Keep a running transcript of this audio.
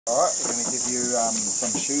Alright, we're going to give you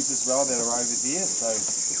some shoes as well that are over there, so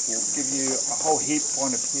we'll give you a whole heap on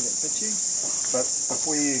a pair that fits you. But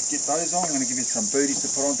before you get those on, I'm going to give you some booties to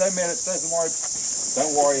put on. Don't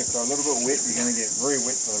worry if they're a little bit wet, you're going to get very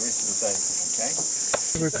wet for the rest of the day, okay?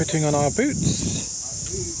 We're putting on our boots,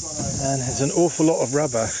 and there's an awful lot of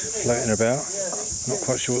rubber floating about. Not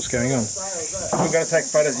quite sure what's going on. We're going to take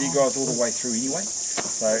photos of you guys all the way through anyway,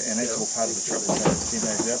 so, and that's all part of the trip. So send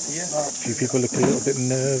those out to you. A few people look a little bit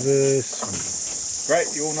nervous. Great,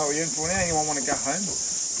 you all know what you're in for now. Anyone want to go home?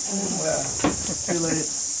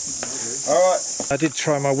 Alright. I did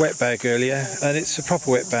try my wet bag earlier, and it's a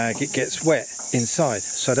proper wet bag. It gets wet inside,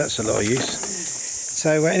 so that's a lot of use.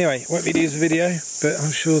 So anyway, won't be use the video, but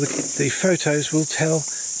I'm sure the photos will tell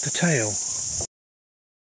the tale.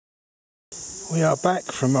 We are back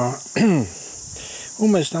from our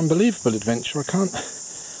almost unbelievable adventure. I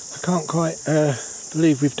can't quite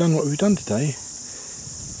believe we've done what we've done today.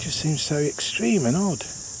 It just seems so extreme and odd.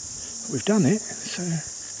 We've done it, so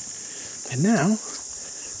and now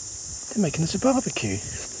they're making us a barbecue.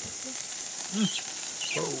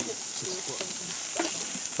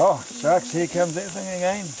 Oh, sharks, here comes that thing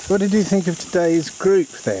again. What did you think of today's group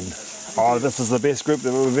then? Oh, this is the best group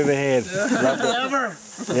that we've ever had. Ever?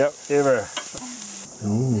 Yep, ever.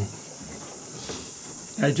 Ooh.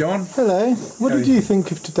 Hey John. Hello. What did you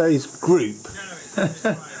think of today's group?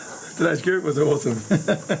 Today's group was awesome.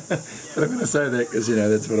 But I'm going to say that because, you know,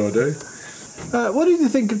 that's what I do. What did you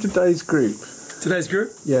think of today's group? Today's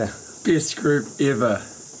group? Yeah. Best group ever.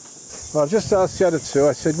 Well, I just asked the other two,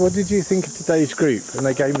 I said, what did you think of today's group? And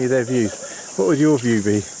they gave me their views. What would your view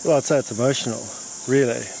be? Well, I'd say it's emotional,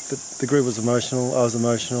 really. The group was emotional, I was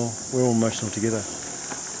emotional, we're all emotional together.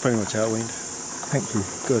 Pretty much how it went. Thank you.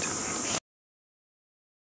 Good.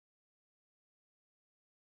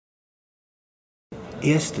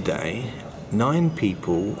 Yesterday, 9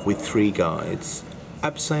 people with 3 guides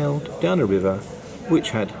abseiled down a river which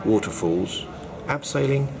had waterfalls,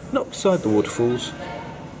 abseiling not beside the waterfalls,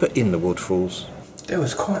 but in the waterfalls. There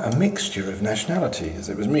was quite a mixture of nationalities.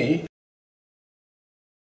 It was me.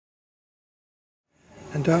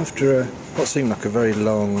 And after what seemed like a very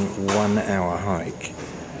long 1-hour hike,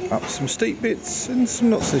 up some steep bits and some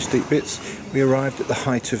not so steep bits, we arrived at the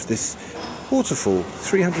height of this waterfall,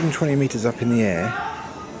 320 metres up in the air,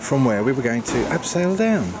 from where we were going to abseil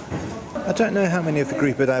down. I don't know how many of the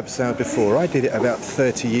group had abseiled before. I did it about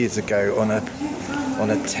 30 years ago on a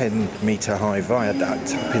 10-metre high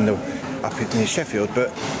viaduct up near Sheffield,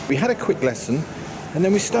 but we had a quick lesson and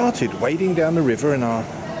then we started wading down the river in our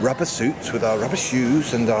rubber suits with our rubber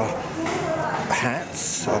shoes and our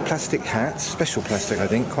hats, our plastic hats, special plastic I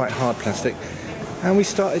think, quite hard plastic, and we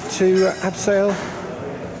started to abseil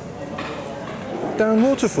down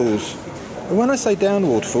waterfalls. When I say down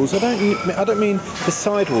waterfalls, I don't mean the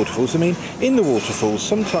side waterfalls, I mean in the waterfalls,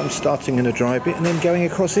 sometimes starting in a dry bit and then going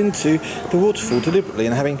across into the waterfall deliberately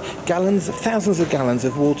and having thousands of gallons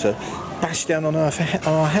of water bashed down on our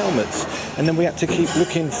helmets, and then we had to keep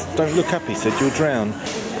looking. Don't look up, he said, you'll drown.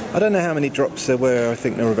 I don't know how many drops there were. I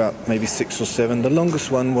think there were about maybe 6 or 7. The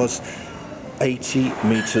longest one was 80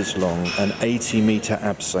 metres long, an 80-metre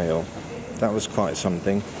abseil. That was quite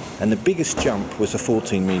something. And the biggest jump was a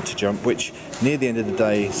 14-metre jump, which near the end of the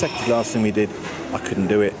day, second to last thing we did, I couldn't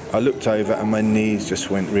do it. I looked over and my knees just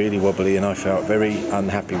went really wobbly and I felt very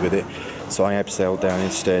unhappy with it. So I abseiled down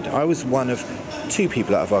instead. I was one of 2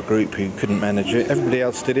 people out of our group who couldn't manage it. Everybody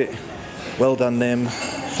else did it. Well done them.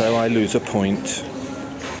 So I lose a point.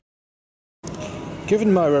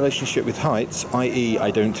 Given my relationship with heights, i.e.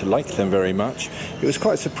 I don't like them very much, it was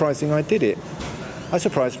quite surprising I did it. I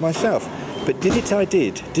surprised myself. But did it, I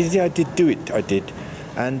did. Do it, I did.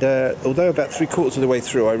 And although about 3/4 of the way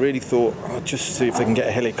through, I really thought, I'll just see if they can get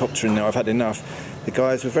a helicopter in there, I've had enough. The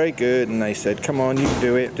guys were very good and they said, come on, you can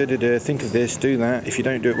do it, think of this, do that, if you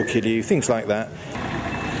don't do it, we'll kill you, things like that.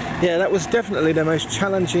 Yeah, that was definitely the most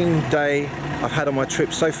challenging day I've had on my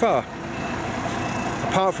trip so far.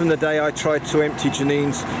 Apart from the day I tried to empty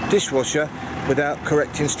Janine's dishwasher without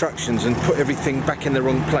correct instructions and put everything back in the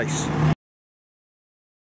wrong place.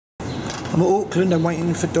 I'm at Auckland, I'm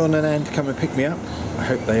waiting for Don and Anne to come and pick me up. I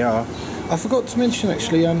hope they are. I forgot to mention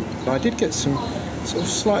actually, I did get some sort of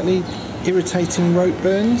slightly irritating rope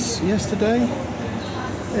burns yesterday.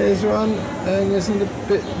 There's one, and there's a little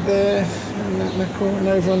bit there, and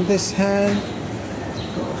over on this hand.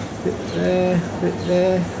 Bit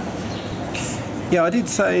there. Yeah, I did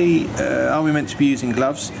say, are we meant to be using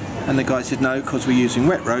gloves? And the guy said no, because we're using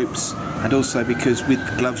wet ropes, and also because with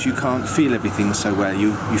the gloves you can't feel everything so well,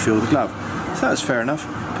 you feel the glove. So that's fair enough,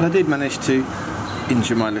 but I did manage to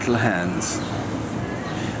injure my little hands.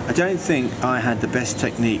 I don't think I had the best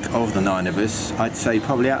technique of the 9 of us. I'd say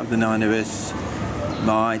probably out of the 9 of us,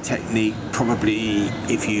 my technique probably,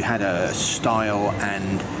 if you had a style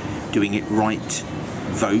and doing it right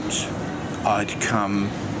vote, I'd come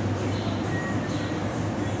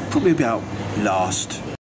probably about last.